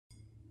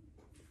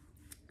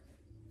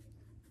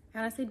I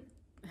honestly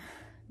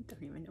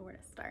don't even know where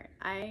to start.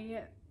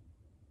 It's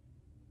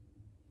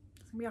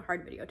gonna be a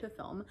hard video to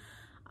film.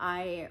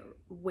 I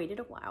waited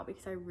a while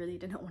because I really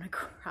didn't want to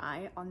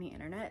cry on the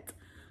internet.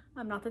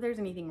 Not that there's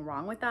anything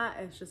wrong with that,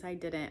 it's just I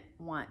didn't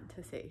want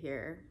to sit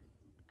here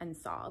and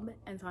sob.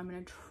 And so I'm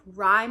gonna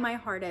try my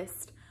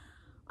hardest,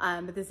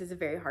 but this is a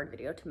very hard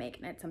video to make,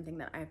 and it's something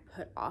that I've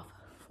put off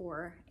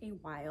for a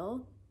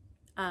while.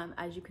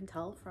 As you can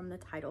tell from the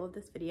title of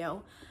this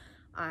video,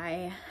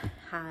 I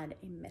had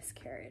a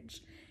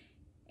miscarriage,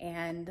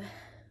 and dang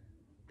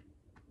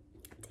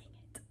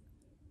it,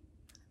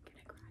 I'm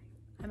gonna cry.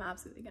 I'm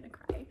absolutely gonna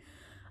cry.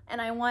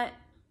 And I want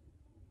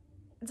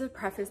to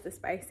preface this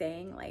by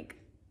saying, like,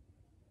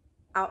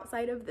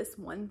 outside of this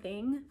one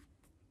thing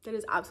that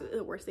is absolutely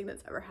the worst thing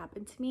that's ever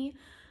happened to me,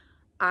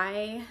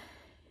 I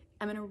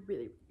am in a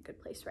really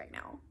good place right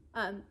now.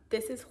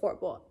 This is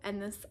horrible,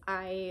 and this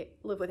I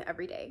live with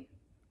every day,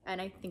 and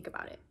I think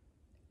about it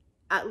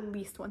at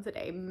least once a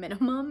day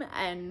minimum.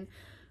 And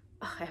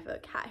I have a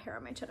cat hair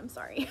on my chin, I'm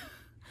sorry.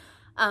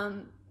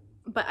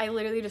 But I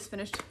literally just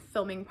finished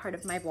filming part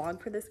of my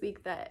vlog for this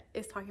week that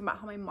is talking about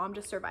how my mom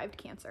just survived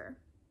cancer.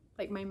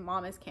 Like, my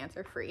mom is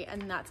cancer free,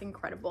 and that's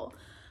incredible.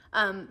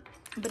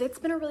 But it's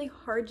been a really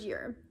hard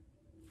year.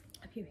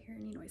 If you hear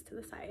any noise to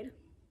the side,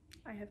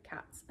 I have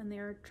cats and they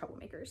are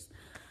troublemakers.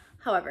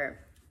 However,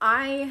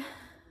 I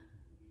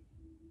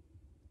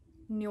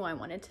knew I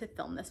wanted to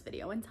film this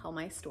video and tell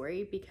my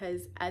story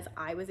because as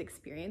I was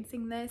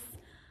experiencing this,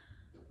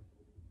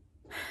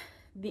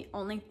 the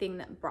only thing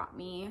that brought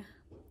me,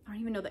 I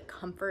don't even know that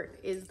comfort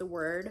is the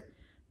word,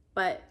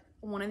 but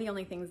one of the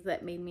only things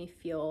that made me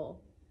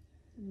feel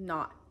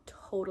not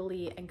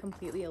totally and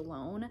completely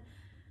alone,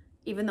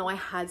 even though I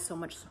had so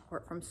much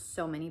support from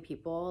so many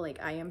people, like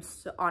I am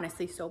so,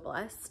 honestly so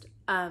blessed,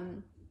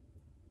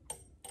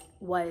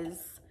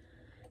 was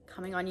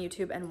coming on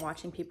YouTube and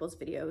watching people's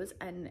videos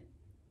and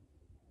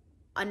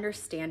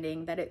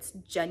understanding that it's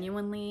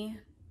genuinely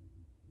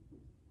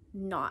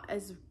not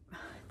as,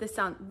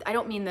 I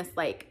don't mean this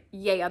like,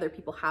 yay, other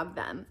people have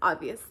them,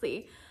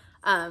 obviously,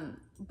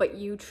 but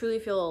you truly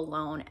feel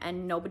alone,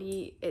 and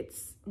nobody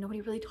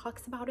really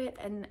talks about it,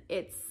 and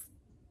it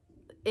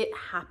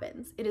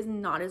happens. It is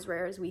not as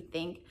rare as we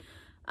think,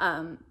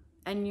 and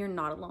you're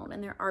not alone,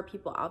 and there are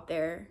people out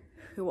there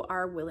who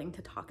are willing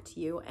to talk to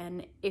you.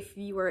 And if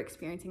you are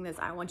experiencing this,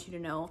 I want you to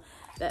know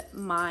that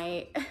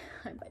hi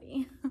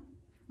buddy,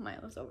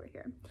 Milo's over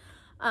here,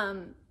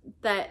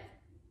 that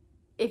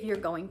if you're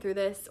going through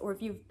this, or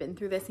if you've been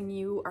through this and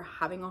you are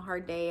having a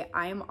hard day,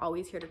 I am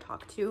always here to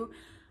talk to,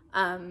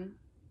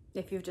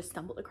 if you've just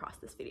stumbled across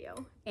this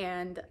video.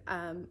 And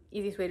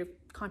easiest way to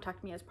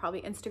contact me is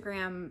probably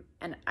Instagram,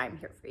 and I'm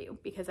here for you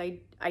because I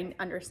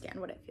understand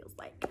what it feels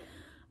like.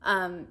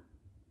 And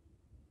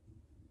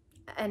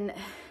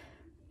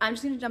I'm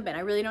just gonna jump in.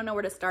 I really don't know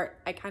where to start.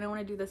 I kind of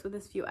want to do this with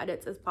as few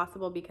edits as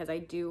possible because I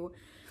do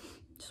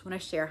just want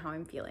to share how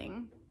I'm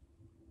feeling.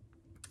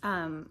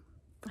 I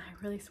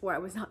really swore I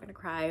was not gonna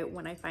cry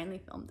when I finally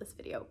filmed this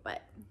video,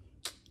 but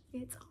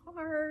it's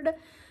hard.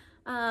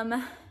 And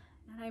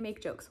I make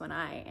jokes when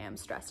I am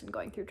stressed and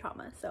going through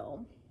trauma,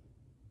 so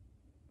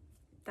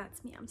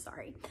that's me, I'm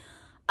sorry.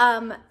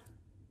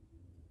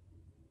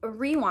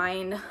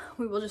 Rewind,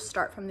 we will just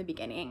start from the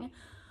beginning.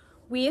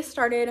 We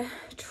started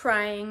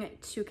trying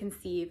to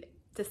conceive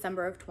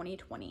December of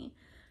 2020.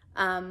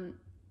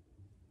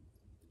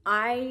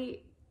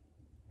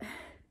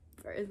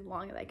 For as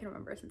long as I can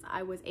remember, since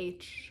I was a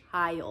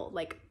child,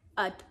 like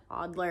a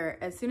toddler,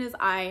 as soon as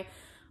I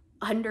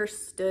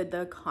understood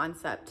the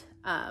concept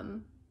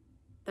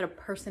that a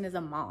person is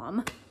a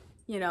mom,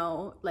 you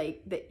know,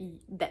 like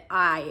that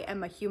I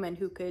am a human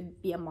who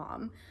could be a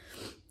mom,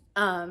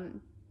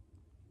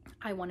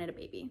 I wanted a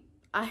baby.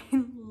 I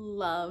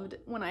loved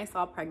when I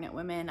saw pregnant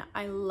women.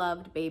 I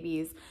loved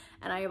babies,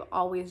 and I have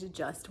always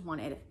just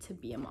wanted to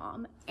be a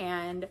mom.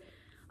 And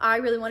I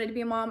really wanted to be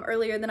a mom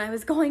earlier than I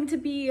was going to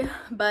be,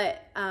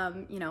 but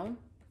you know,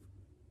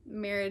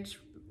 marriage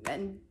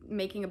and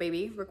making a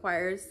baby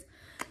requires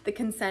the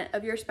consent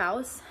of your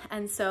spouse,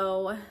 and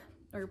so,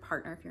 or your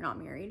partner if you're not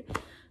married.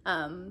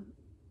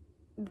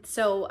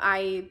 So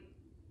I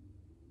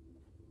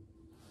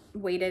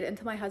waited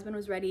until my husband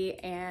was ready,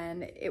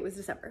 and it was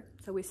December.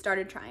 So we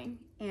started trying,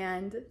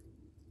 and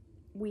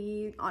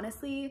we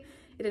honestly,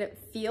 it didn't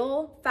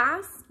feel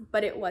fast,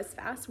 but it was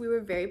fast. We were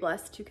very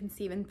blessed to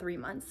conceive in 3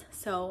 months.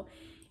 So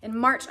in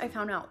March, I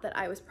found out that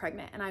I was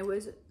pregnant, and I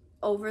was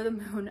over the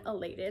moon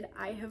elated.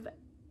 I have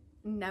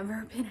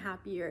never been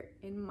happier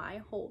in my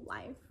whole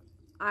life.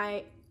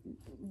 I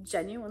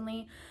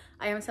genuinely,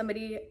 I'm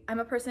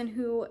a person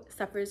who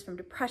suffers from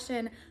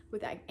depression,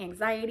 with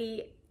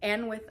anxiety,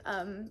 and with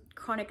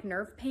chronic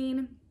nerve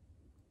pain.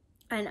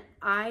 And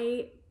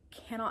I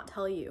cannot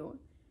tell you,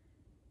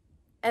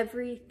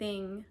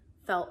 everything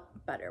felt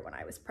better when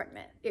I was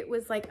pregnant. It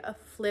was like a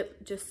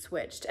flip just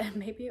switched, and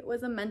maybe it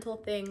was a mental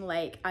thing,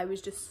 like I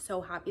was just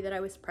so happy that I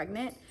was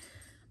pregnant.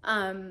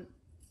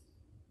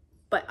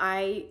 But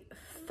I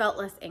felt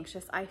less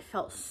anxious. I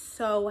felt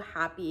so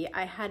happy.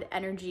 I had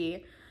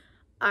energy.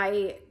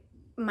 I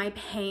my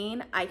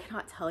pain, I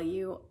cannot tell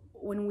you.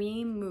 When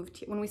we moved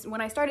here,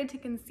 when I started to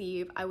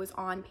conceive, I was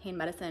on pain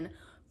medicine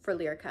for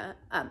Lyrica.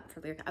 I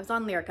was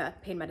on Lyrica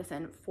pain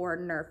medicine for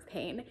nerve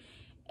pain,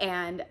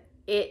 and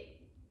it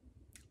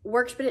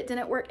worked, but it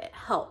didn't work. It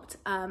helped.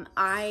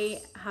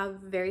 I have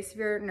very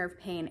severe nerve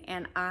pain,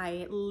 and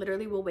I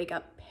literally will wake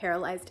up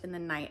paralyzed in the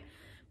night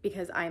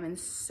because I'm in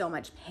so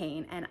much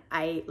pain, and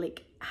I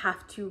like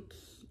have to,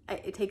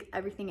 it takes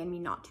everything in me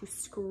not to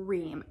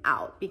scream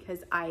out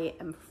because I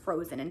am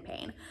frozen in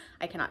pain.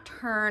 I cannot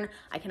turn,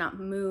 I cannot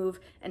move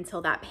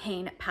until that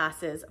pain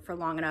passes for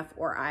long enough,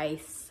 or I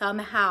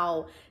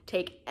somehow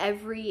take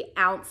every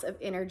ounce of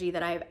energy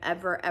that I've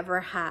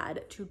ever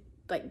had to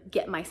like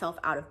get myself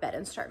out of bed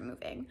and start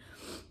moving.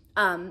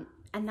 And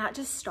that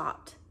just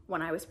stopped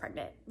when I was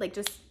pregnant, like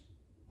just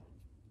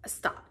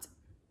stopped.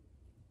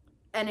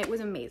 And it was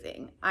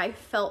amazing. I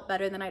felt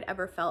better than I'd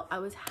ever felt. I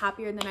was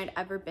happier than I'd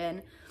ever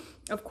been.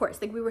 Of course,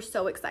 like we were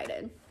so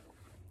excited.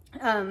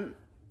 And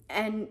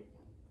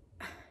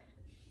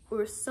we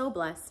were so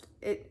blessed.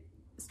 It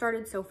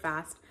started so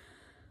fast.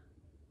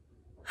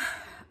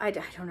 I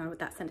don't know what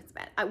that sentence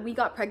meant. We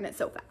got pregnant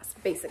so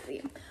fast,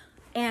 basically.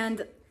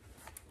 And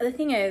the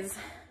thing is,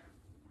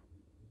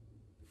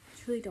 I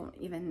truly don't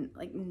even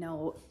like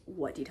know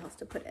what details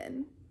to put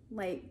in.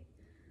 Like,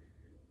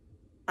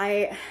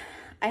 I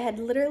had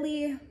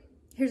literally,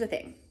 here's the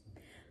thing.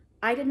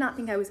 I did not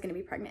think I was going to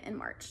be pregnant in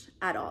March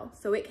at all.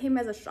 So it came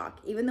as a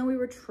shock, even though we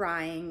were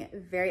trying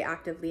very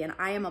actively. And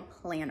I am a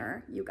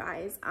planner, you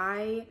guys.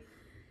 I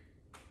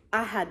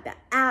had the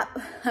app.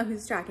 I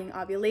was tracking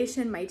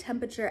ovulation, my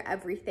temperature,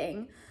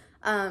 everything.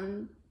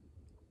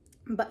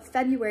 But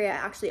February, I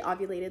actually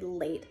ovulated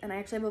late. And I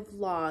actually have a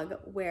vlog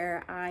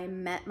where I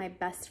met my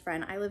best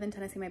friend. I live in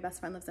Tennessee. My best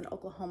friend lives in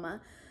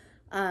Oklahoma.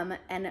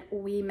 And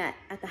we met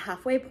at the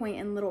halfway point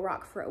in Little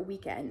Rock for a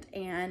weekend.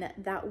 And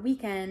that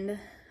weekend,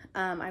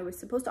 I was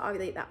supposed to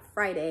ovulate that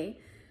Friday,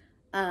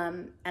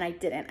 and I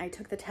didn't. I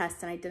took the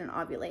test and I didn't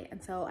ovulate.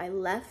 And so I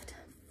left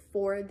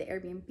for the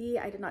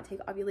Airbnb. I did not take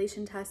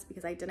ovulation tests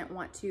because I didn't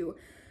want to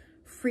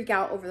freak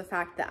out over the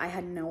fact that I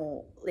had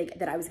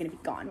that I was going to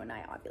be gone when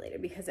I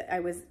ovulated, because I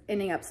was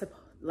ending up,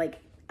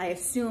 I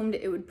assumed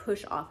it would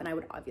push off and I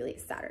would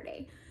ovulate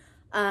Saturday.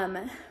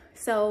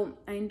 So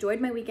I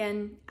enjoyed my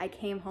weekend. I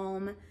came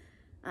home,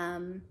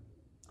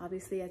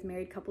 obviously as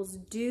married couples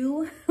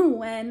do.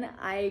 When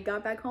I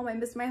got back home, I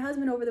missed my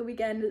husband over the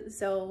weekend,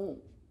 so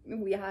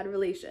we had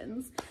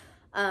relations.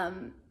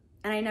 And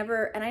I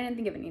didn't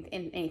think of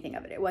anything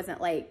of it. It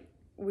wasn't like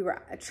we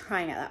were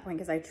trying at that point,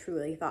 because I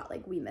truly thought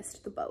like we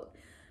missed the boat.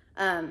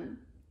 And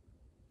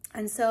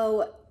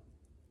so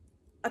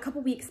a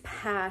couple weeks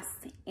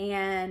passed,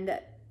 and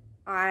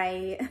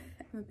I'm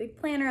a big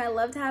planner. I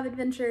love to have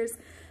adventures.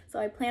 So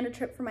I planned a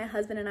trip for my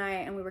husband and I,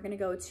 and we were gonna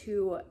go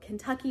to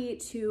Kentucky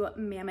to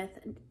Mammoth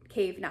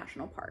Cave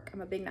National Park. I'm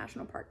a big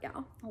national park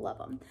gal. I love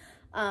them.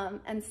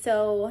 And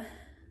so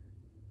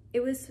it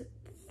was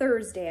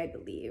Thursday, I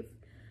believe.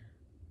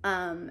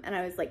 And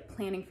I was like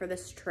planning for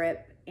this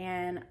trip,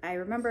 and I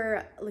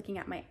remember looking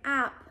at my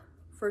app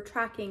for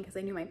tracking because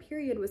I knew my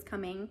period was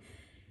coming,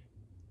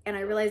 and I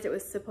realized it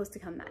was supposed to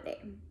come that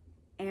day.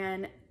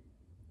 And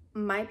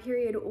my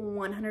period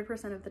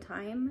 100% of the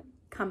time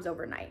comes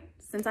overnight.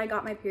 Since I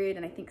got my period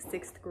in, I think,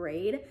 6th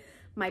grade,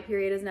 my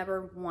period has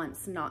never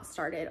once not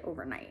started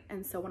overnight.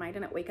 And so when I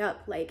didn't wake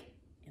up like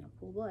in a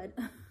pool of blood,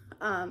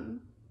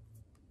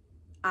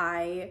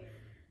 I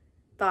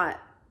thought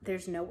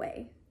there's no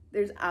way.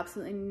 There's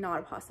absolutely not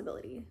a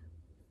possibility.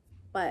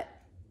 But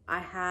I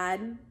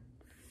had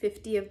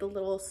 50 of the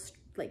little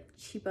like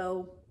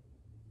cheapo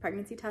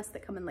pregnancy tests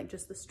that come in like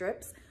just the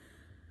strips.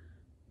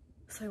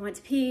 So I went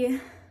to pee.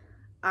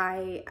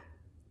 I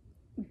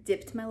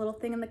dipped my little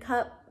thing in the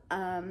cup.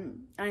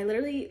 And I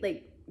literally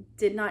like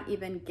did not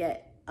even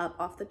get up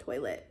off the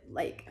toilet.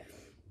 Like,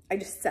 I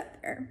just sat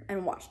there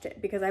and watched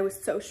it because I was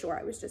so sure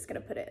I was just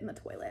gonna put it in the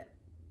toilet.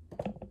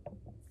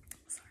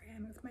 Sorry, I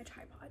moved my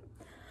tripod.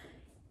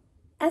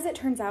 As it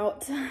turns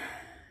out,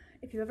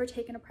 if you've ever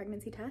taken a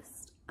pregnancy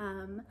test,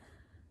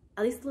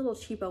 at least the little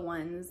cheapo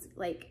ones,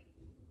 like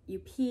you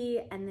pee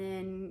and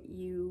then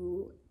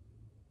you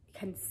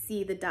can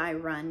see the dye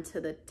run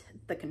to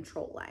the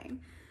control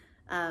line.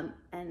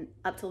 And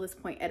up till this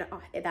point,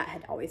 that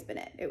had always been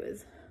it. It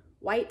was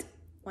white,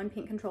 one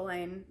pink control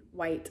line,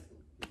 white,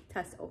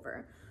 test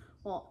over.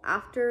 Well,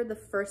 after the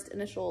first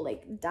initial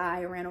like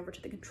dye ran over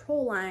to the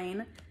control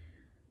line,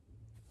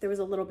 there was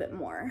a little bit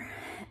more.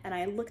 And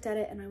I looked at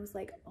it and I was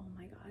like, oh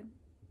my God,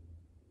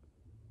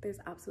 there's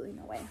absolutely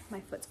no way.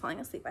 My foot's falling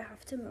asleep. I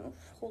have to move.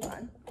 Hold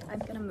on. I'm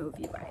gonna move,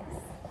 you guys.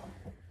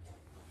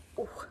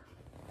 Oh,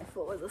 my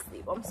foot was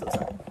asleep. I'm so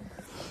sorry.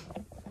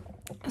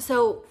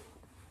 So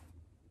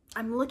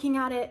I'm looking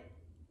at it,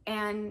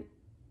 and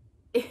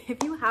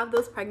if you have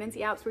those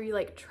pregnancy apps where you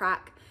like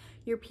track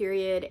your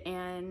period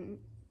and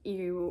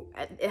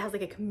it has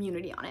like a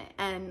community on it,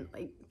 and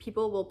like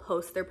people will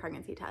post their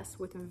pregnancy tests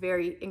with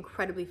very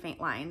incredibly faint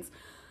lines.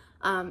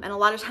 And a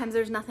lot of times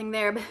there's nothing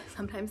there, but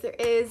sometimes there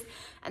is.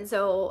 And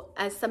so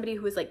as somebody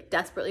who is like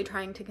desperately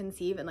trying to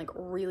conceive and like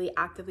really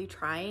actively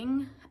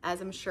trying,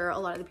 as I'm sure a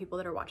lot of the people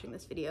that are watching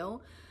this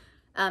video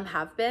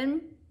have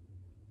been,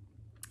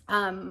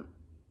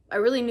 I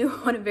really knew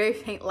what a very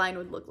faint line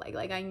would look like.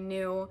 Like I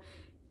knew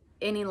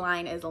any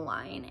line is a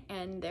line,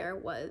 and there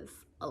was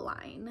a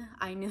line.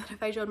 I knew that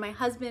if I showed my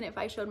husband, if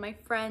I showed my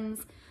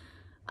friends,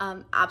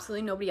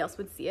 absolutely nobody else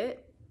would see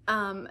it.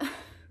 But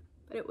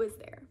it was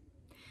there.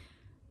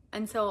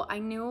 And so I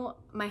knew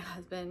my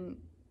husband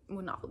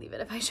would not believe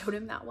it if I showed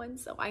him that one.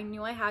 So I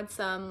knew I had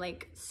some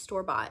like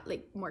store-bought,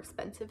 like more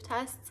expensive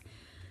tests.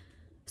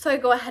 So I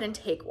go ahead and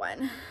take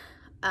one.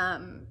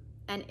 And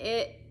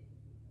it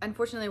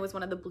unfortunately was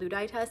one of the blue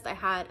dye tests. I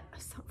had,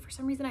 for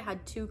some reason I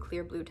had 2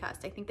 clear blue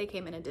tests. I think they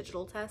came in a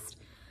digital test,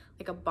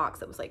 like a box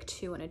that was like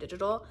 2 in a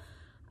digital,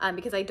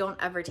 because I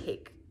don't ever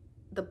take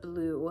the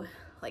blue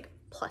like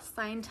plus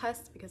sign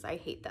tests because I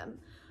hate them.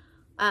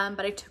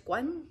 But I took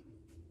one.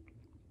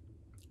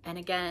 And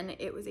again,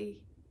 it was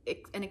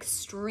an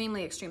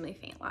extremely, extremely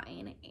faint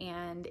line,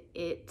 and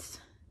it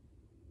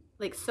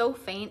like so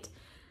faint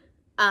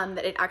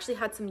that it actually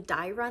had some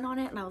dye run on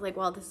it. And I was like,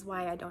 well, this is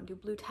why I don't do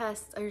blue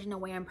tests. There's no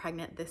way I'm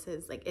pregnant. This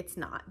is like, it's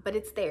not, but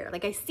it's there.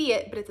 Like I see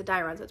it, but it's a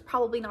dye run. So it's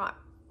probably not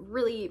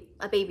really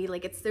a baby.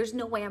 Like there's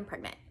no way I'm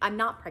pregnant. I'm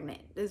not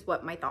pregnant is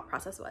what my thought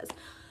process was.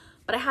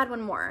 But I had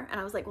one more, and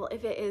I was like, well,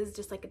 if it is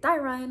just like a dye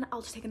run,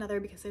 I'll just take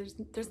another, because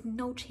there's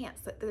no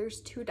chance that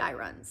there's 2 dye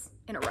runs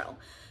in a row.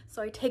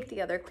 So I take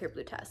the other clear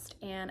blue test,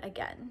 and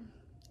again,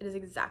 it is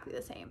exactly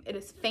the same. It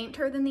is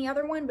fainter than the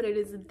other one, but it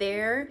is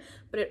there,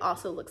 but it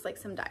also looks like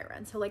some dye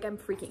run. So like I'm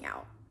freaking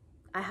out.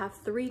 I have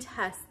 3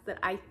 tests that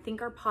I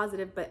think are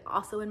positive, but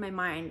also in my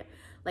mind,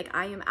 like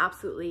I am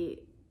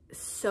absolutely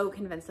so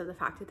convinced of the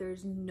fact that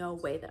there's no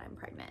way that I'm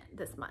pregnant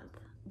this month.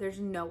 There's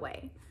no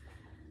way.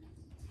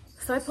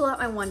 So I pull out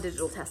my one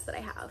digital test that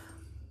I have,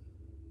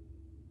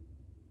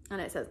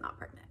 and it says not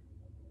pregnant.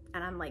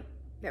 And I'm like,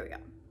 there we go.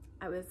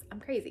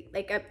 I'm crazy.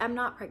 Like I'm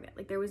not pregnant.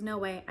 Like there was no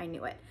way. I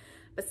knew it.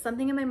 But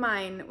something in my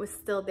mind was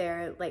still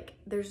there. Like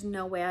there's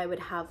no way I would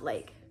have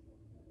like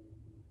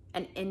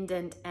an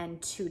indent and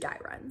 2 dye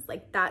runs.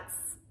 Like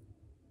that's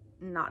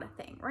not a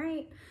thing,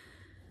 right?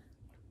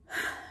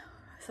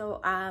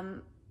 So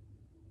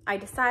I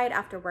decide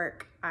after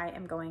work, I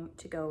am going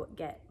to go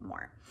get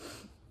more.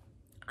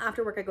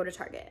 After work, I go to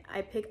Target.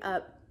 I pick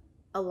up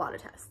a lot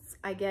of tests.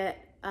 I get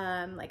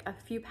like a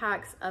few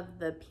packs of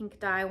the pink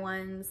dye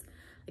ones,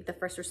 like the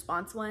first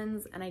response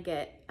ones, and I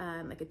get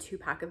like a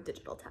 2-pack of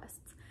digital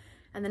tests.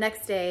 And the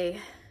next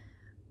day,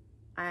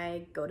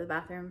 I go to the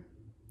bathroom.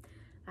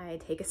 I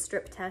take a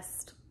strip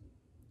test.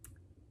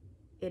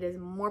 It is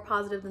more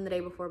positive than the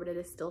day before, but it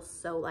is still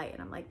so light.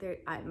 And I'm like,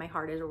 my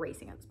heart is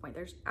racing at this point.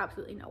 There's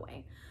absolutely no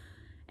way.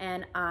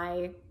 And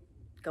I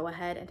go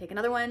ahead and take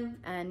another one,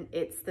 and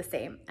it's the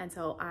same. And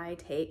so I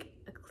take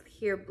a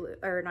clear blue,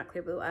 or not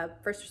clear blue,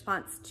 first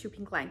response 2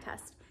 pink line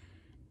test,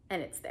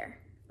 and it's there.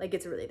 Like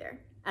it's really there.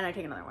 And I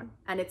take another one,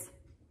 and it's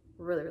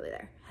really, really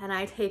there. And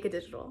I take a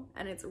digital,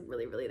 and it's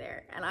really, really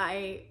there. And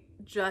I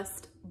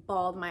just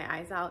bawled my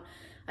eyes out.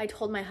 I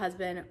told my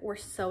husband, we're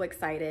so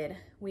excited.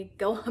 We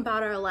go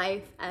about our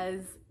life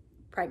as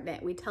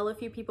pregnant. We tell a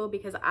few people,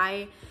 because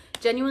I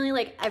genuinely,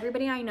 like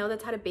everybody I know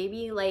that's had a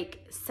baby,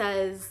 like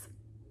says,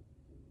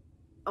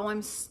 oh,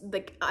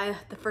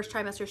 the first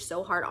trimester is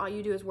so hard. All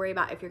you do is worry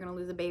about if you're gonna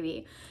lose a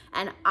baby.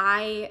 And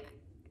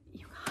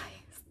you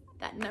guys,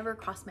 that never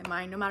crossed my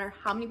mind. No matter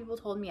how many people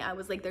told me, I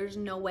was like, there's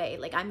no way.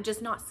 Like, I'm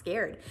just not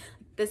scared.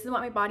 This is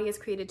what my body is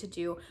created to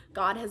do.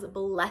 God has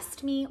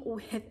blessed me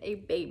with a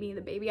baby,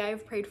 the baby I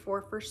have prayed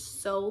for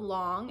so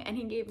long, and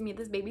he gave me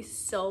this baby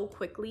so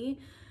quickly.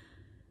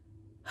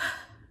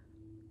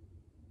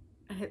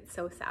 And it's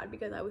so sad,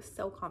 because I was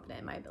so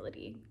confident in my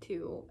ability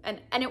to, and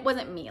it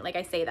wasn't me. Like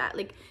I say that,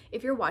 like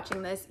if you're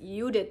watching this,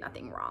 you did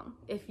nothing wrong.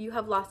 If you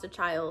have lost a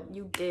child,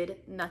 you did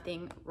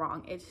nothing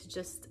wrong. It's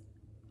just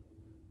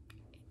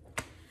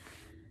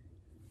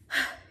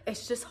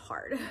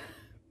hard.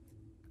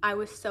 I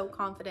was so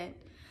confident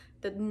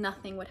that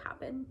nothing would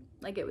happen.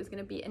 Like it was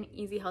gonna be an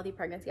easy, healthy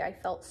pregnancy. I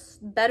felt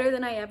better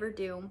than I ever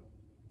do.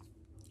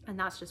 And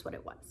that's just what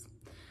it was.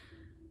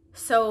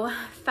 So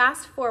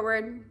fast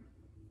forward,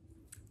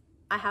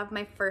 I have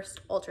my first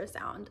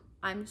ultrasound.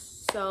 I'm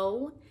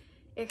so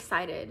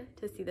excited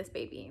to see this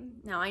baby.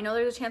 Now I know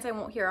there's a chance I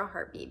won't hear a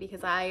heartbeat,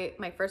 because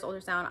my first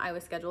ultrasound, I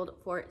was scheduled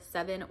for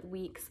 7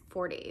 weeks,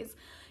 4 days.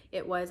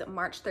 It was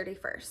March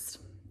 31st.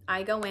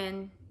 I go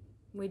in,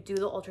 we do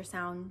the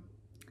ultrasound.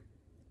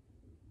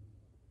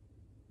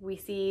 We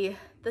see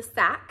the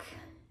sac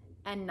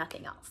and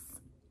nothing else.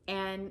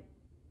 And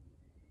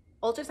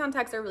ultrasound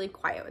techs are really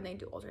quiet when they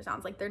do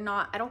ultrasounds. Like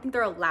I don't think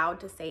they're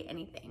allowed to say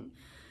anything.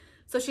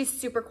 So she's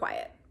super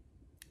quiet.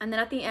 And then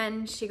at the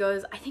end, she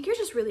goes, I think you're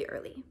just really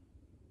early.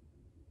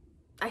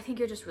 I think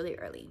you're just really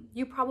early.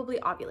 You probably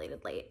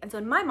ovulated late. And so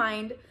in my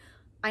mind,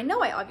 I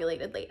know I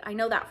ovulated late. I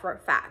know that for a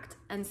fact.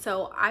 And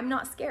so I'm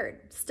not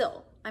scared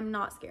still. I'm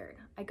not scared.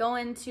 I go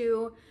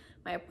into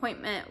my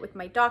appointment with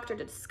my doctor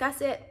to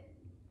discuss it.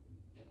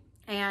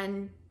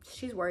 and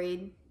she's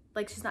worried.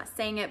 Like, she's not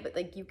saying it, but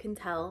like you can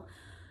tell.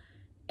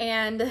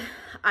 And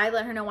I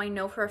let her know I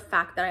know for a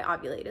fact that I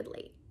ovulated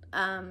late.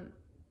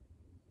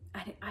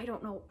 I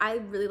don't know. I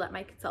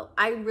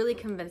really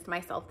convinced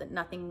myself that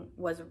nothing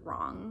was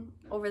wrong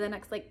over the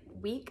next like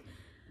week,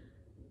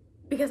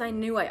 because I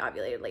knew I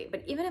ovulated late.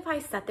 But even if I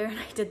sat there and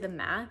I did the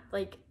math,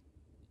 like,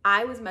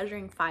 I was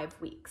measuring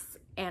 5 weeks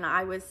and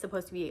I was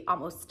supposed to be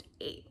almost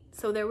 8.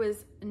 So there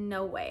was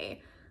no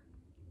way.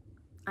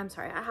 I'm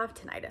sorry, I have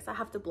tinnitus. I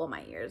have to blow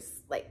my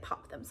ears, like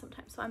pop them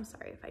sometimes. So I'm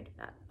sorry if I do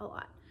that a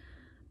lot.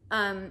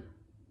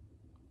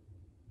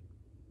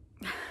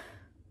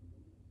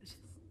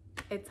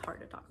 It's hard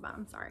to talk about,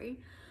 I'm sorry.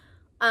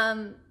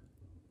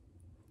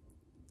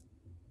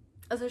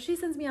 So she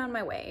sends me on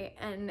my way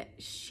and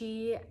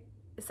she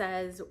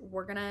says,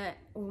 we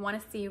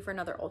want to see you for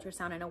another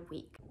ultrasound in a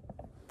week.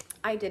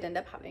 I did end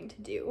up having to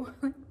do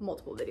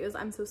multiple videos.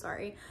 I'm so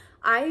sorry.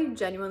 I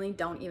genuinely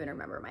don't even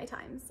remember my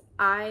times.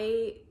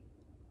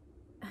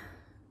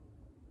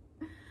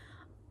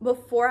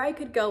 Before I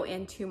could go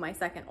into my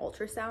second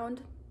ultrasound,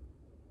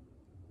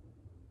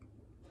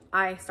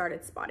 I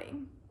started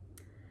spotting.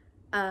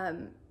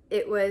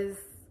 It was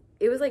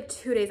like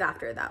 2 days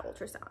after that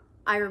ultrasound.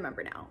 I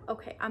remember now.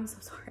 Okay, I'm so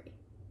sorry.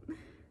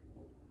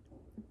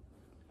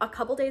 A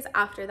couple days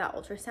after that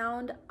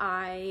ultrasound,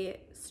 I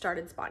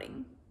started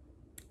spotting.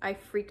 I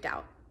freaked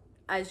out,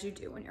 as you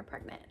do when you're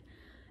pregnant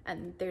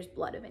and there's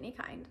blood of any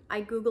kind.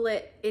 I Google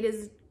it. It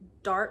is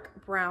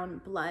dark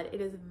brown blood. It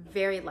is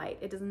very light.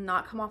 It does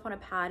not come off on a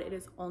pad. It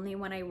is only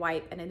when I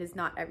wipe, and it is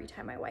not every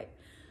time I wipe.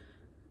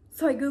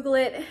 So I Google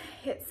it.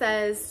 It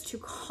says to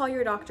call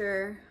your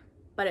doctor,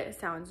 but it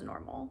sounds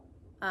normal.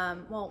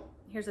 Well,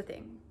 here's the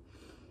thing.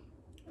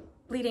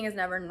 Bleeding is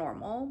never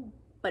normal,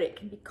 but it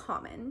can be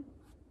common,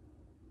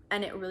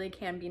 and it really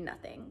can be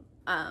nothing,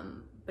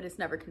 but it's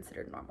never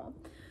considered normal.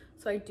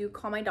 So I do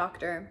call my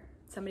doctor.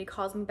 Somebody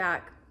calls me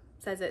back,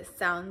 says it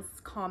sounds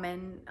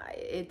common.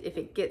 If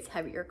it gets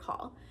heavier,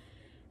 call.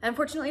 And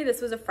unfortunately,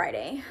 this was a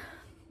Friday.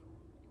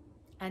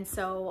 And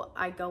so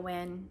I go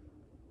in.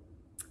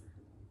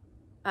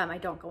 I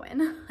don't go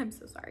in. I'm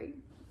so sorry.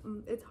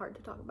 It's hard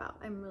to talk about.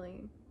 I'm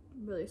really,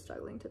 really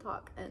struggling to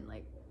talk and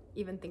like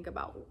even think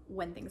about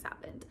when things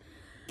happened.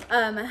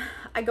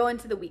 I go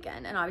into the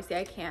weekend, and obviously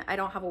I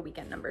don't have a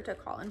weekend number to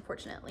call,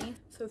 unfortunately.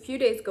 So a few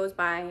days goes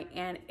by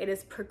and it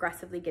is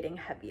progressively getting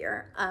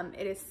heavier.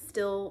 It is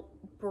still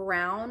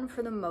brown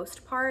for the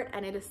most part,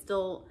 and it is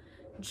still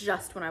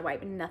just when I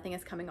wipe, nothing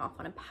is coming off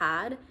on a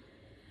pad.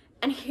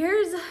 And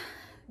here's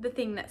the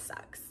thing that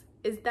sucks,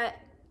 is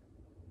that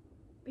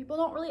people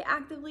don't really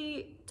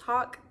actively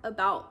talk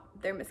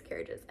about their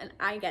miscarriages. And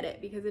I get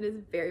it, because it is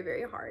very,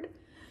 very hard.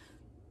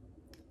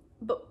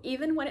 But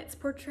even when it's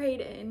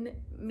portrayed in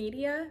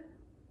media,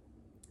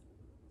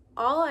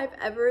 all I've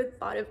ever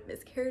thought of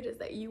miscarriage is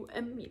that you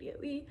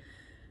immediately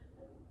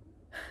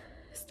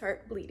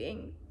start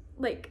bleeding,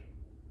 like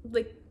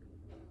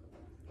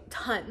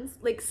tons,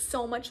 like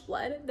so much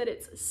blood that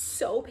it's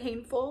so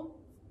painful.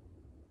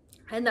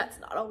 And that's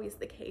not always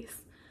the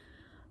case.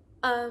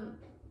 And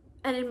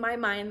in my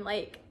mind,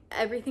 like,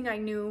 everything I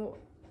knew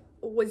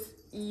was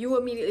you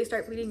immediately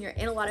start bleeding, you're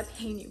in a lot of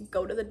pain, you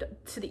go to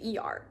the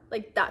ER.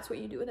 Like, that's what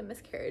you do with a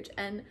miscarriage,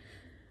 and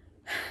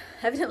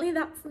evidently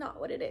that's not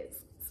what it is.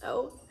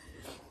 So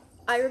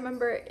I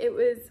remember it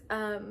was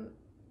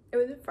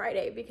a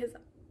Friday, because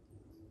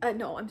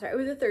no, I'm sorry, it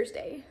was a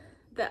Thursday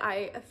that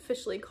I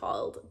officially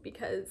called,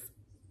 because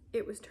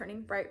it was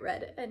turning bright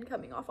red and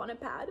coming off on a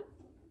pad,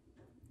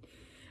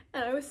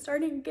 and I was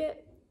starting to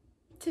get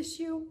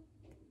tissue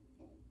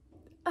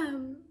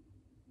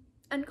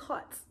and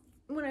clots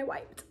when I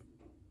wiped.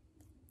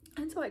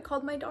 And so I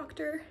called my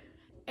doctor,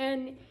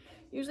 and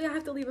usually I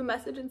have to leave a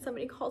message and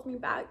somebody calls me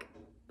back,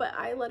 but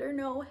I let her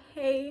know,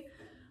 hey,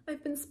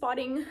 I've been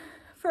spotting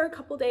for a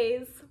couple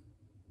days,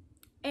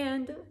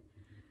 and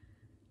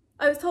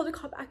I was told to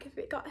call back if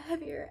it got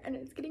heavier, and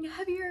it's getting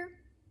heavier.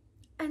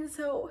 And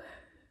so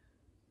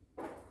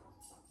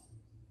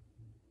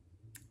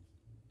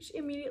she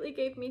immediately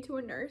gave me to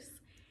a nurse,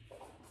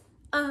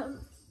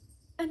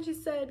 and she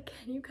said,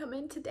 can you come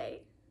in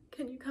today?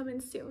 Can you come in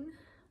soon?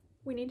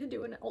 We need to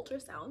do an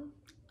ultrasound.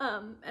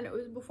 And it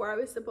was before I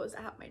was supposed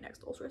to have my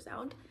next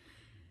ultrasound.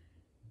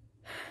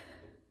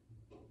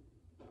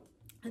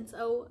 And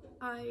so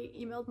I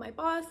emailed my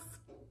boss.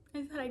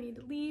 I said I need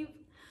to leave.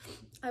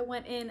 I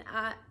went in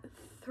at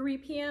 3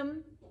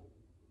 p.m.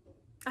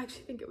 I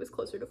actually think it was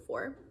closer to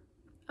 4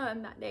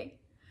 that day.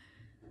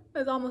 It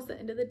was almost the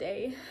end of the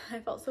day. I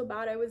felt so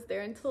bad. I was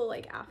there until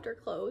like after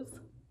close.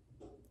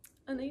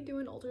 And they do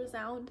an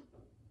ultrasound.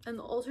 And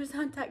the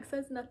ultrasound tech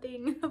says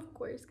nothing, of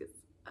course, because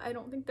I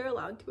don't think they're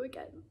allowed to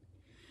again.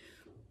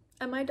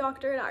 And my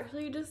doctor had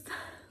actually just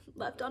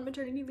left on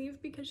maternity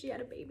leave because she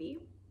had a baby.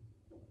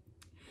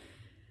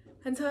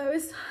 And so I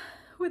was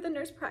with a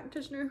nurse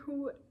practitioner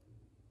who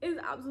is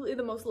absolutely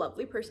the most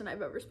lovely person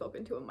I've ever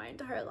spoken to in my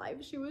entire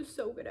life. She was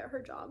so good at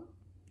her job.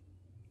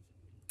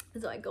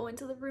 And so I go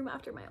into the room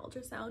after my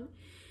ultrasound,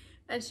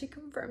 and she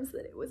confirms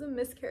that it was a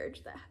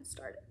miscarriage that had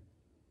started,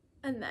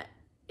 and that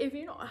if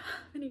you don't have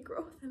any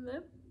growth in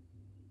the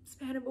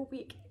span of a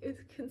week,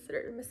 it's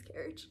considered a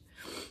miscarriage.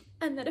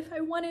 And that if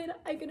I wanted,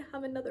 I could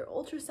have another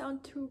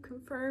ultrasound to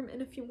confirm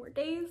in a few more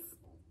days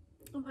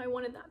if I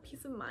wanted that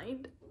peace of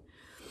mind.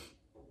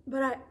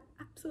 But I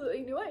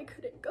absolutely knew I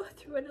couldn't go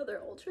through another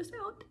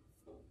ultrasound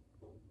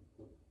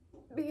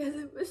because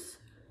it was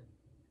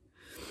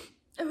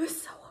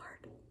so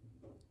hard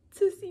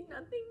to see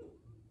nothing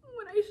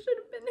when I should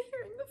have been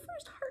hearing the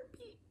first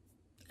heartbeat.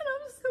 And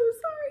I'm so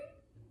sorry.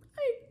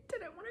 I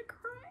didn't want to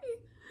cry.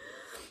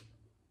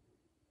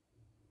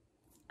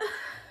 I'm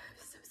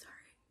so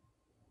sorry.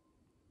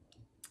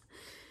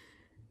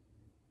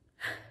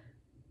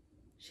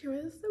 She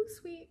was so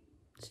sweet.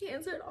 She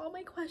answered all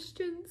my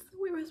questions.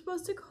 We were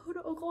supposed to go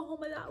to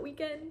Oklahoma that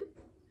weekend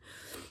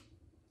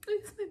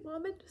because my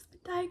mom had just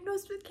been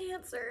diagnosed with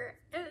cancer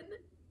and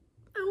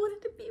I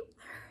wanted to be with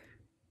her.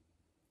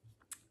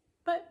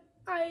 But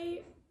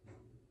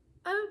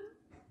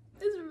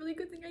it's a really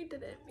good thing I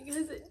didn't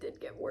because it did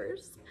get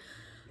worse.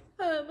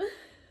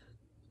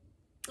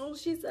 Well,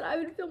 she said I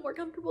would feel more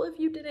comfortable if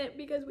you didn't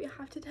because we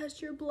have to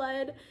test your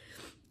blood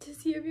to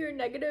see if you're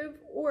negative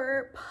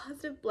or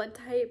positive blood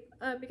type,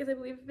 because I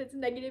believe if it's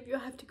negative, you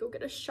have to go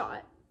get a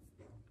shot.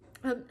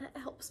 That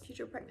helps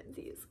future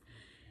pregnancies.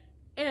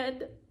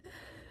 And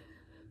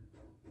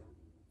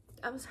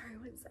I'm sorry,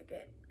 1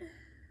 second.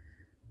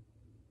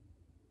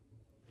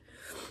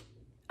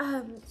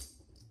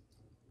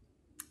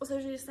 So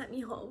she just sent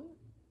me home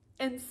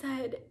and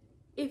said,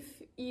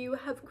 if you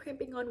have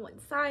cramping on one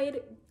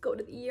side, go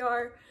to the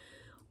ER,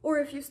 or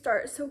if you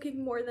start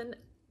soaking more than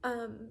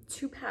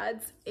 2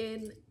 pads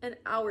in an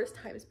hour's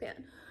time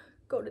span,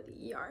 go to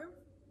the ER.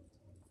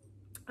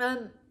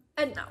 And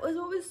that was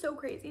what was so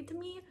crazy to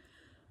me.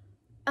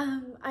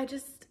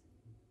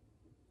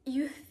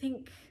 You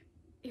think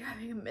you're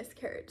having a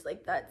miscarriage,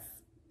 like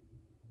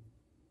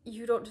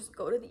you don't just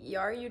go to the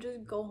ER, you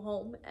just go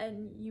home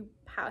and you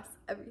pass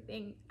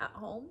everything at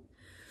home.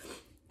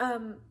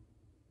 And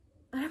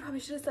I probably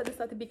should have said this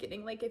at the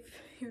beginning, like if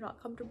you're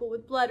not comfortable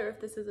with blood or if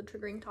this is a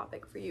triggering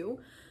topic for you,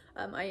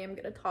 I am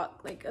gonna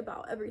talk like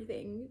about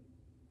everything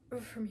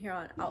from here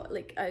on out.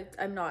 Like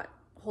I'm not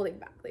holding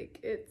back, like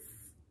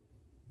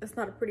it's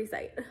not a pretty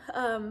sight.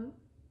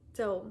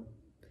 So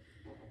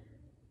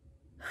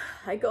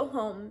I go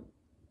home.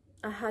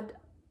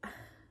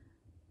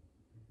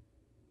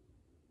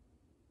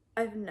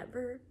 I've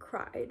never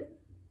cried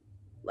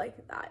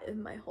like that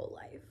in my whole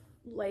life.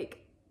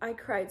 Like I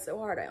cried so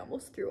hard I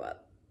almost threw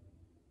up.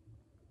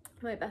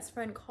 My best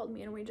friend called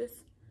me and we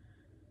just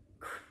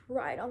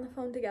cried on the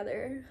phone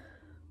together.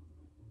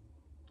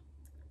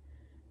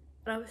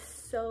 And I was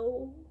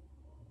so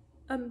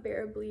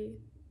unbearably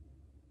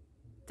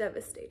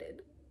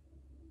devastated.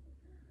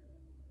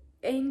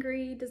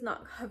 Angry does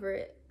not cover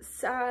it.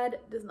 Sad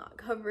does not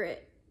cover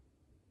it.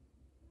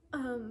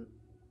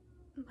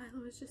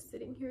 Milo was just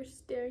sitting here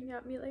staring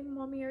at me like,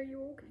 Mommy, are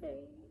you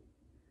okay?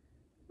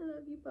 I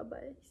love you,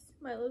 bye-bye.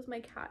 Milo's my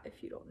cat,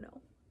 if you don't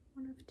know.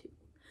 One of 2.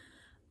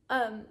 I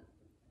don't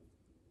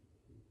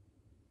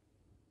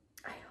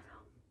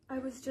know. I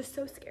was just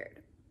so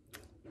scared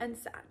and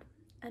sad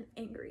and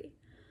angry.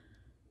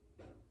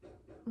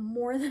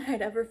 More than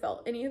I'd ever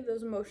felt any of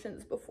those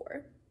emotions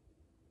before.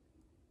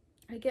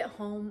 I get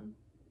home.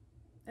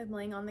 I'm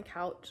laying on the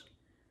couch.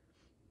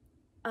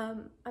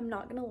 I'm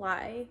not gonna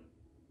lie.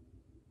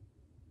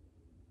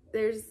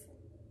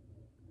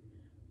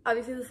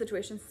 Obviously the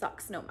situation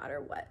sucks no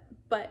matter what,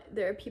 but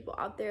there are people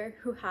out there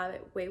who have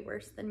it way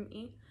worse than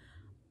me.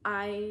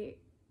 I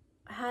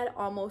had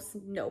almost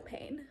no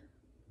pain.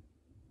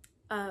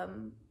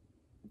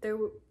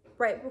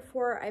 Right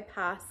before I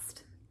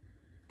passed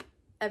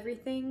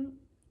everything,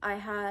 I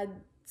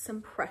had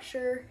some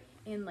pressure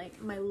in like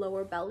my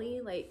lower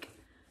belly, like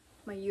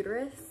my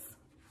uterus,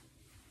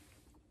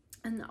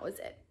 and that was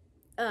it.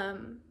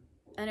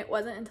 And it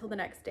wasn't until the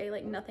next day,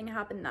 like nothing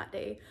happened that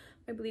day.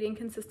 My bleeding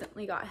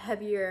consistently got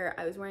heavier.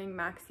 I was wearing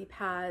maxi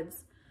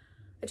pads.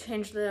 I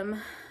changed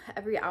them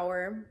every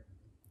hour,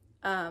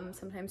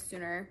 sometimes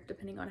sooner,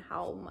 depending on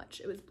how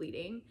much it was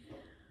bleeding.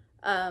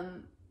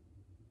 And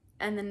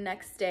the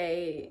next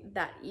day,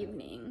 that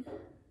evening,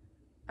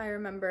 I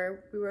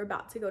remember we were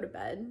about to go to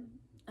bed.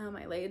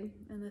 I laid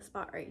in this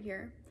spot right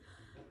here.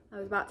 I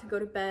was about to go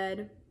to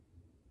bed.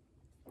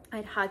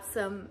 I'd had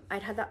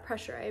that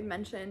pressure I had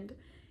mentioned.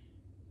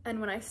 And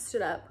when I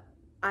stood up,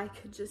 I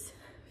could just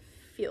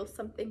feel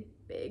something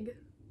big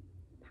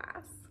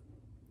pass.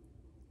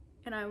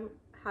 And I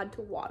had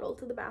to waddle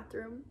to the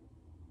bathroom.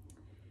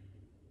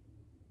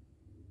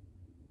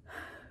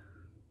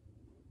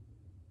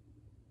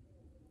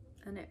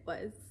 And it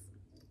was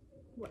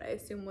what I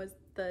assume was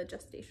the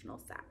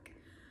gestational sac.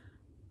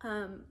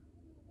 And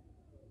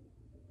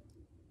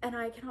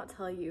I cannot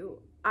tell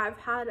you, I've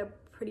had a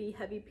pretty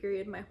heavy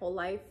period my whole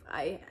life.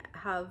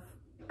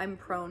 I'm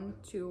prone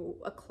to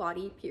a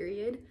clotty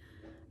period,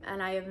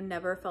 and I have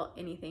never felt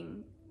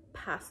anything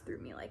pass through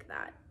me like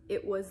that.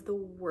 It was the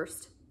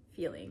worst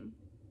feeling.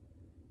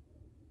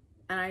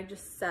 And I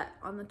just sat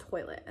on the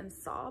toilet and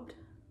sobbed.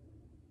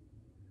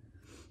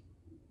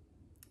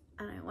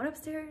 And I went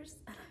upstairs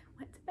and I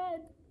went to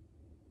bed.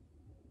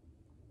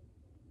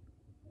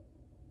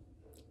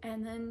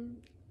 And then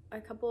a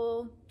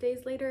couple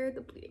days later, the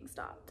bleeding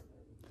stopped.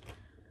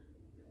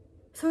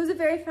 So it was a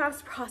very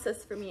fast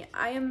process for me.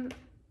 I am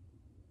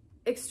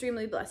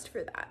extremely blessed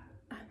for that.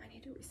 I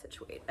need to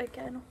resituate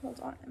again. Hold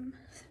on, I'm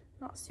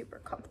not super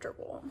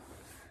comfortable.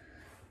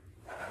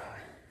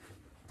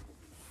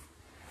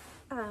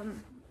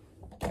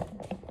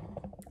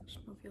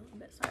 Just move you a little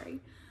bit,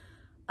 sorry.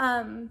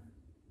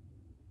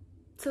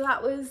 So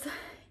that was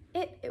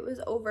it. It was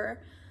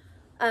over.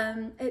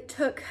 It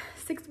took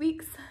 6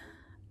 weeks,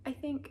 I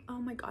think.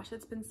 Oh my gosh,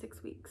 it's been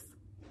 6 weeks.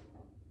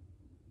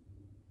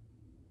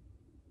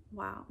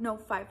 Wow, no,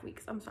 5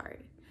 weeks, I'm sorry.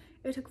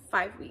 It took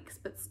 5 weeks,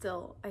 but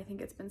still, I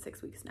think it's been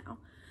 6 weeks now.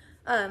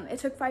 It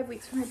took 5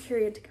 weeks for my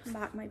period to come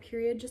back. My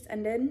period just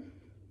ended.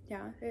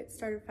 Yeah, it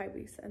started 5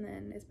 weeks and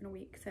then it's been a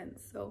week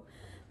since. So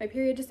my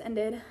period just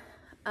ended.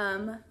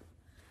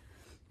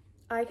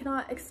 I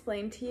cannot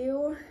explain to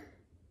you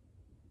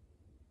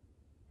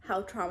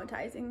how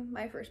traumatizing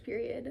my first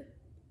period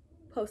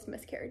post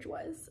miscarriage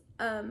was.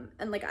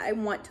 And like, I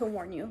want to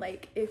warn you,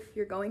 like, if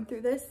you're going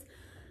through this,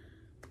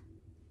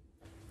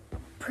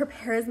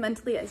 prepare as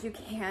mentally as you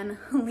can.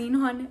 Lean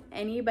on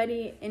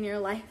anybody in your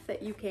life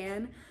that you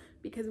can,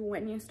 because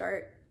when you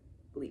start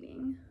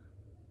bleeding,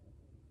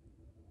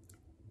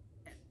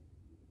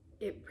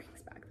 it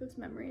brings back those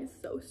memories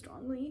so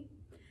strongly.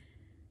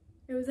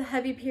 It was a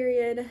heavy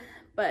period,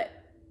 but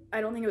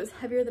I don't think it was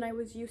heavier than I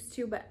was used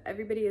to, but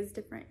everybody is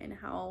different in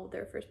how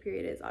their first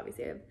period is.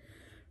 Obviously, I've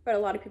read a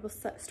lot of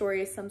people's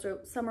stories.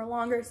 Some are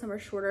longer, some are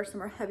shorter,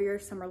 some are heavier,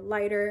 some are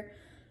lighter.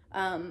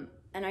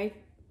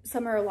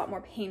 Some are a lot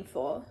more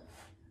painful,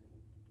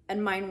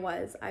 and mine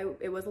was,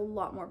 it was a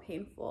lot more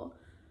painful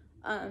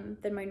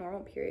than my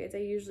normal periods.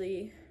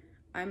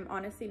 I'm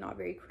honestly not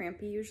very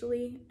crampy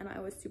usually, and I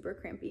was super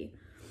crampy.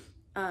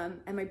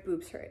 And my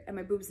boobs hurt, and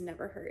my boobs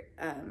never hurt,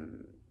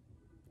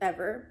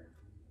 ever.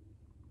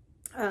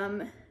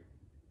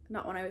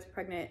 Not when I was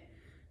pregnant,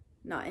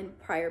 not in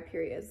prior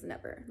periods,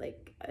 never.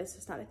 Like, it's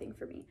just not a thing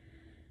for me.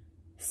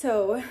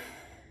 So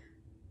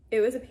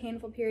it was a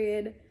painful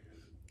period.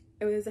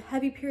 It was a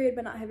heavy period,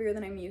 but not heavier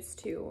than I'm used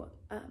to.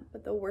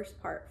 But the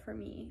worst part for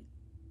me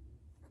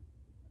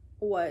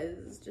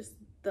was just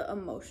the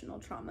emotional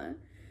trauma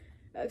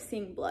of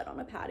seeing blood on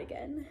a pad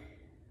again,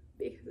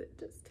 because it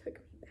just took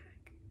me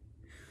back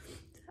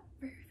to that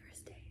very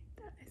first day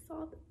that I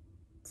saw the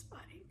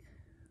spotting.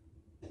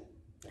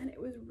 And it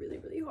was really,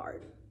 really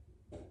hard.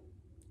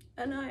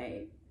 And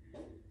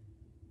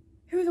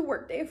it was a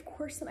work day, of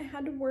course, and I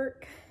had to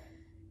work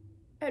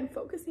and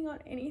focusing on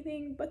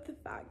anything but the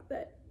fact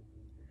that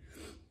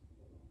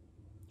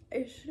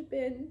I should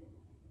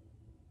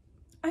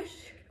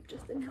have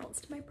just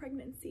announced my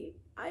pregnancy.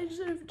 I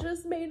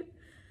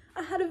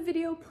had a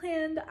video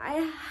planned.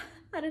 I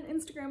had an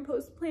Instagram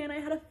post planned. I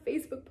had a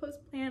Facebook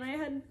post planned. I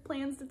had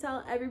plans to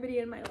tell everybody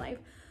in my life.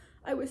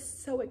 I was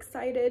so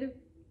excited.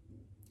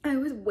 I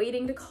was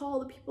waiting to call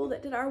the people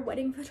that did our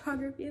wedding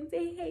photography and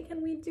say, hey,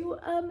 can we do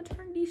a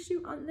maternity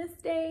shoot on this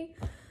day?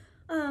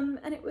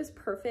 And it was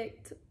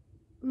perfect.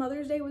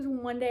 Mother's Day was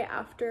one day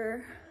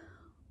after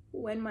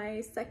when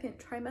my second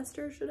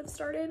trimester should have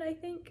started, I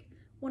think.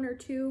 1 or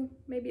 2,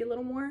 maybe a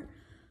little more.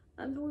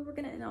 So we were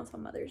gonna announce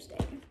on Mother's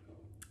Day.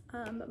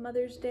 But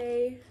Mother's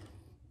Day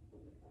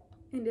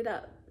ended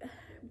up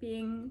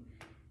being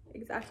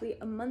exactly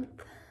a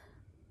month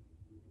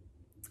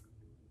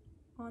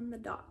on the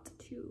dot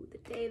to the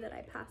day that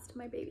I passed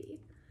my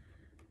baby.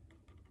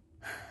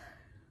 I'm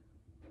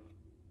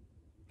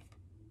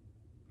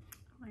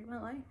not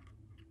gonna lie.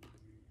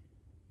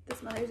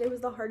 This Mother's Day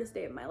was the hardest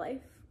day of my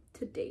life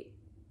to date,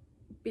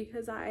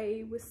 because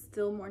I was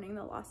still mourning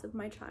the loss of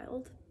my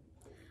child.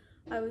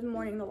 I was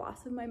mourning the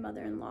loss of my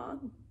mother-in-law,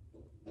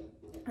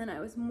 and I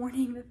was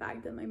mourning the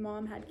fact that my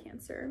mom had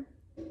cancer,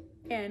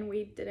 and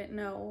we didn't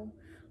know,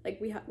 like,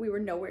 we were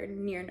nowhere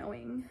near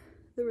knowing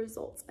the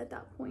results at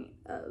that point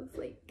of,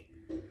 like,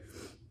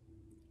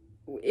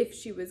 if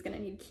she was gonna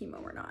need chemo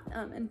or not.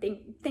 And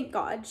thank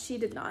God she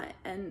did not,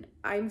 and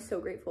I'm so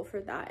grateful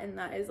for that. And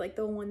that is, like,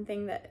 the one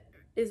thing that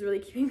is really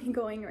keeping me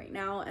going right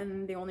now,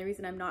 and the only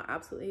reason I'm not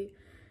absolutely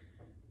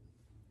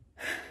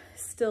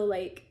still,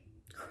 like,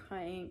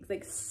 crying,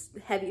 like,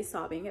 heavy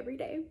sobbing every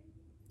day.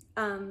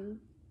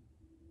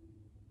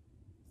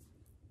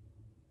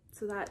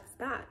 So that's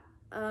that.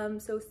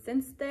 So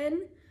since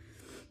then,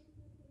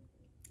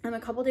 I'm a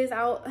couple days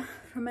out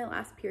from my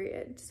last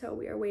period, so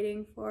we are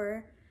waiting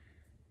for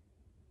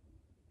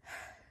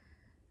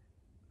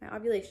my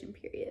ovulation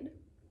period.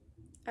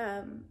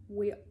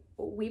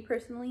 We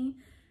personally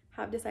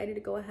have decided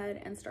to go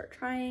ahead and start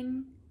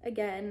trying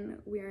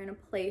again. We are in a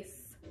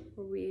place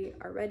where we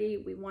are ready.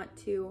 We want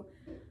to.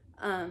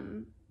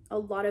 A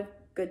lot of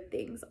good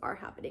things are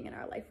happening in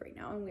our life right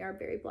now, and we are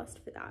very blessed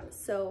for that.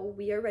 So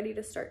we are ready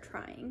to start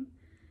trying.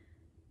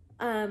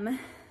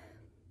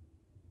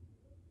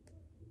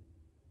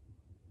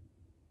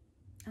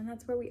 And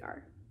that's where we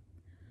are.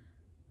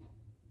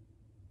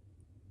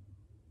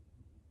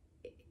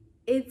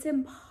 It's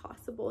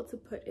impossible impossible to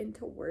put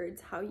into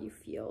words how you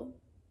feel.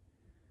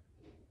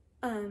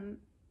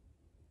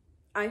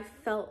 I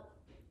felt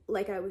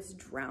like I was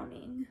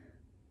drowning.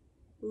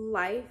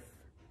 Life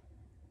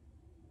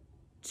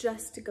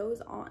just goes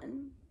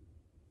on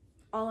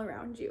all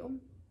around you,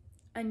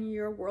 and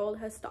your world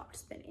has stopped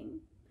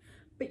spinning,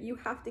 but you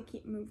have to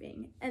keep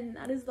moving. And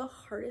that is the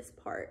hardest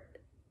part,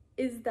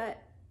 is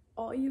that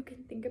all you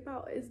can think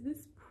about is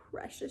this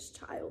precious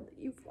child that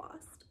you've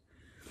lost.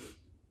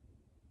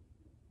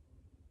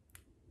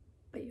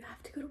 But you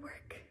have to go to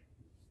work,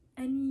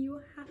 and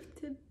you have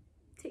to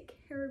take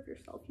care of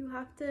yourself. You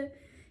have to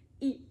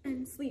eat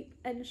and sleep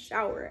and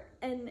shower,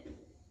 and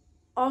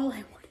all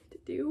I wanted to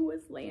do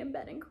was lay in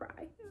bed and cry,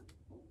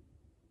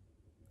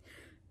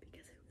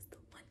 because it was the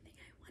one thing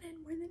I wanted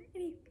more than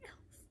anything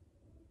else.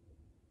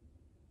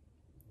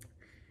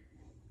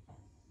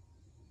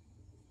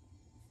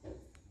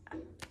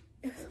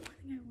 It was the one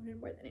thing I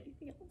wanted more than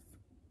anything else.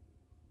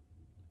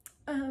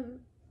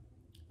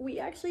 We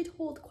actually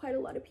told quite a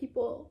lot of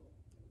people.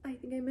 I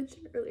think I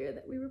mentioned earlier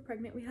that we were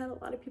pregnant. We had a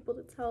lot of people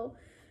to tell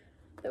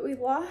that we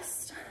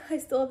lost. I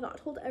still have not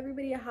told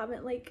everybody. I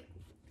haven't like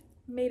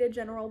made a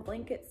general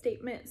blanket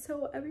statement.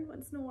 So every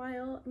once in a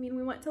while, I mean,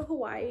 we went to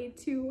Hawaii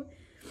to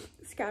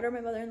scatter my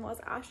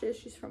mother-in-law's ashes.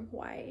 She's from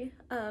Hawaii.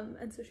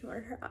 And so she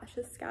wanted her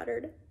ashes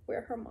scattered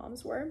where her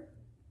mom's were.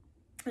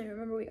 And I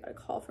remember we got a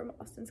call from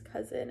Austin's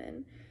cousin,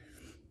 and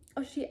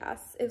she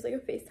asked, it was like a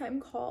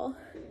FaceTime call,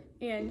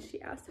 and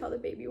she asked how the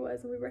baby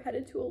was, and we were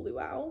headed to a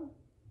luau.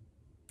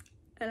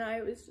 And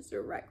I was just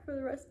a wreck for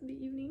the rest of the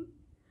evening.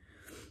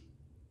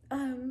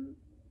 And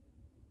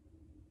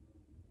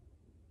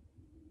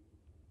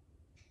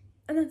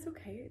that's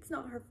okay. It's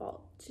not her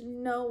fault.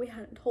 No, we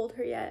hadn't told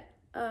her yet.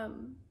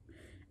 And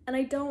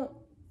I don't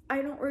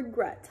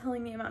regret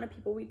telling the amount of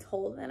people we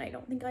told, and I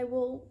don't think I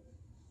will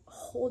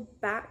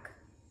hold back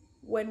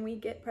when we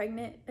get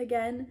pregnant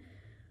again,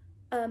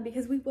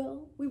 because we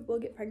will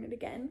get pregnant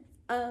again.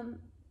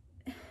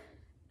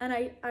 And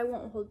I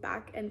won't hold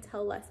back and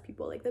tell less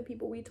people. Like, the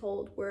people we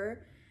told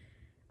were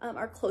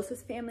our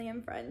closest family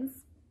and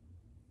friends.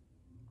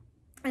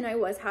 And I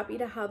was happy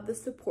to have the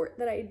support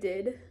that I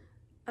did.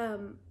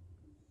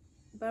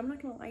 But I'm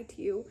not gonna lie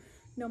to you,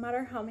 no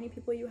matter how many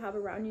people you have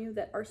around you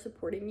that are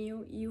supporting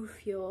you, you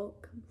feel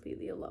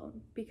completely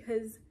alone,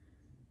 because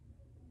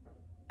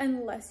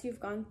unless you've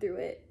gone through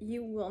it,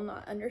 you will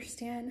not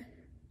understand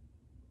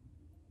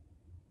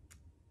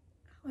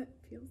how it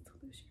feels to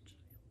lose your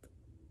child.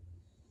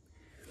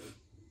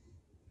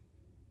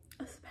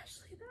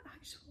 Especially the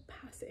actual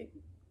passing.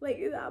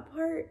 Like, that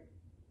part,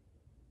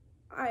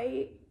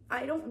 I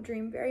don't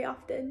dream very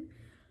often.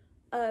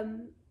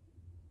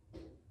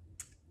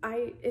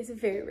 It's a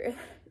very rare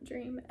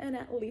dream, and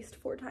at least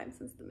 4 times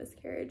since the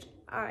miscarriage,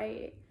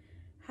 I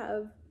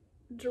have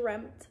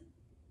dreamt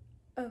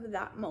of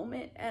that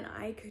moment, and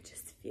I could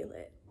just feel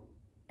it,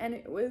 and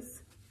it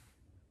was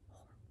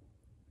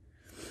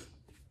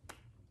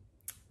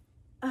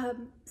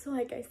horrible. So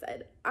like I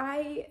said,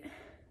 I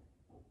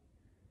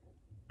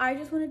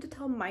just wanted to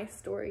tell my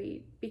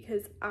story,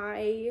 because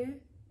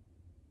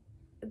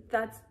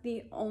that's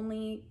the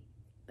only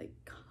like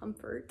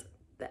comfort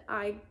that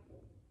I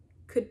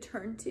could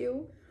turn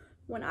to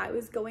when I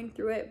was going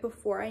through it,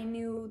 before I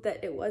knew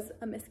that it was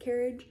a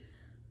miscarriage.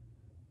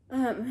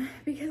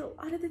 Because a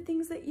lot of the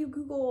things that you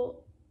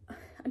Google,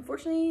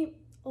 unfortunately,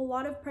 a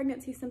lot of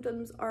pregnancy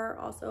symptoms are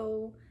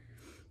also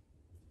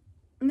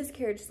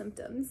miscarriage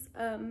symptoms.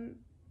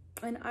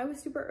 And I was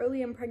super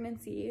early in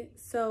pregnancy,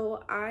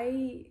 so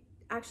I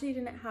actually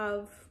didn't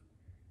have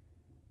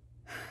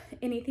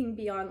anything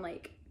beyond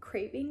like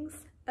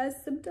cravings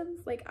as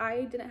symptoms. Like,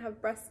 I didn't have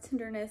breast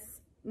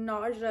tenderness,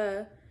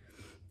 nausea.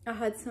 I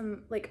had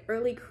some like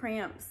early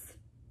cramps,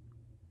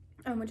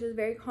 which is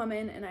very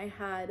common, and I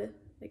had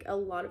like a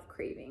lot of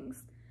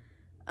cravings.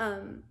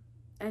 And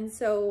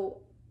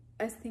so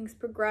as things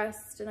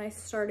progressed and I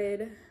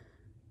started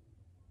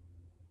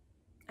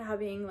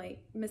having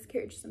like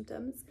miscarriage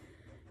symptoms,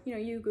 you know,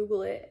 you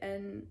Google it,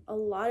 and a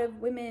lot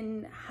of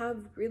women have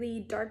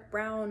really dark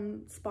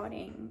brown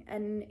spotting,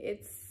 and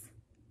it's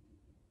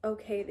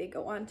okay. They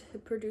go on to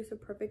produce a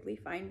perfectly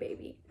fine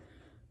baby.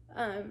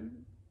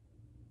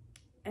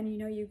 And you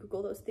know, you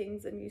Google those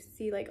things and you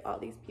see like all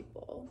these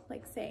people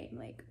like saying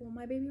like, well,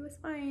 my baby was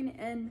fine.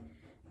 And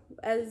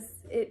as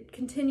it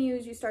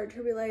continues, you start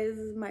to realize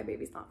my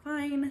baby's not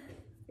fine.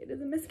 It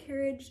is a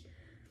miscarriage.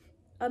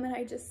 And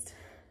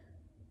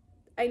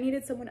I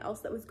needed someone else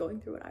that was going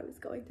through what I was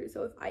going through.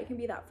 So if I can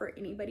be that for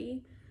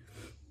anybody,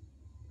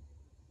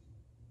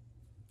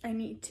 I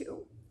need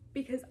to,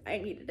 because I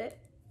needed it.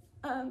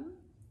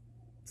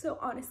 So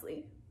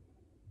honestly,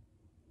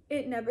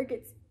 it never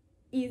gets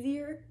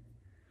easier.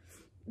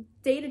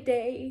 Day to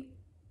day,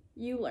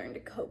 you learn to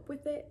cope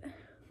with it.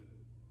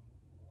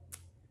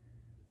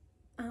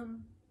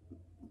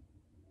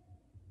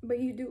 But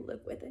you do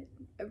live with it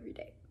every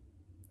day.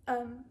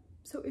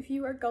 So if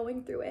you are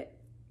going through it,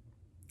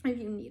 if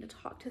you need to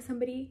talk to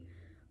somebody,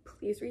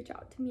 please reach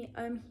out to me.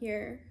 I'm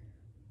here.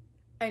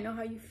 I know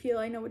how you feel.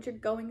 I know what you're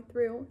going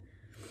through.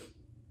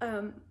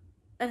 And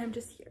and I'm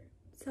just here.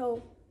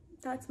 So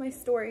that's my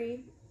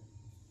story.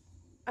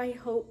 I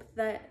hope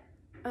that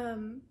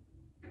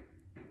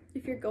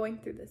if you're going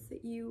through this,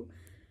 that you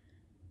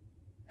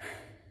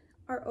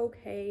are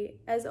okay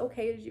as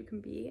you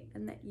can be,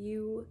 and that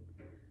you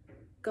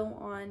go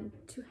on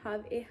to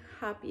have a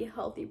happy,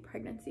 healthy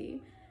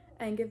pregnancy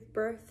and give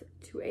birth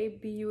to a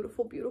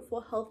beautiful,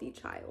 beautiful, healthy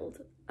child,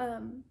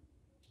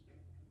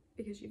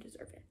 because you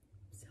deserve it.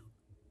 So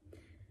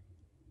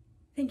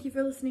thank you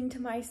for listening to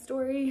my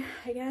story.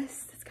 I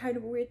guess it's kind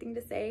of a weird thing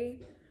to say.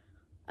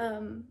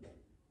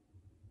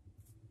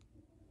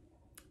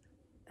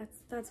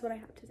 That's what I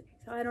have to say.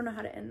 So I don't know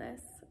how to end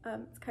this.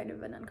 It's kind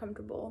of an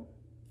uncomfortable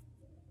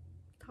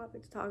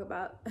topic to talk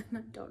about, and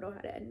I don't know how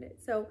to end it.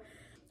 So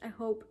I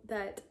hope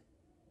that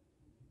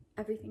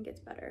everything gets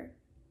better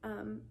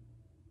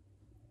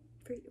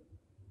for you.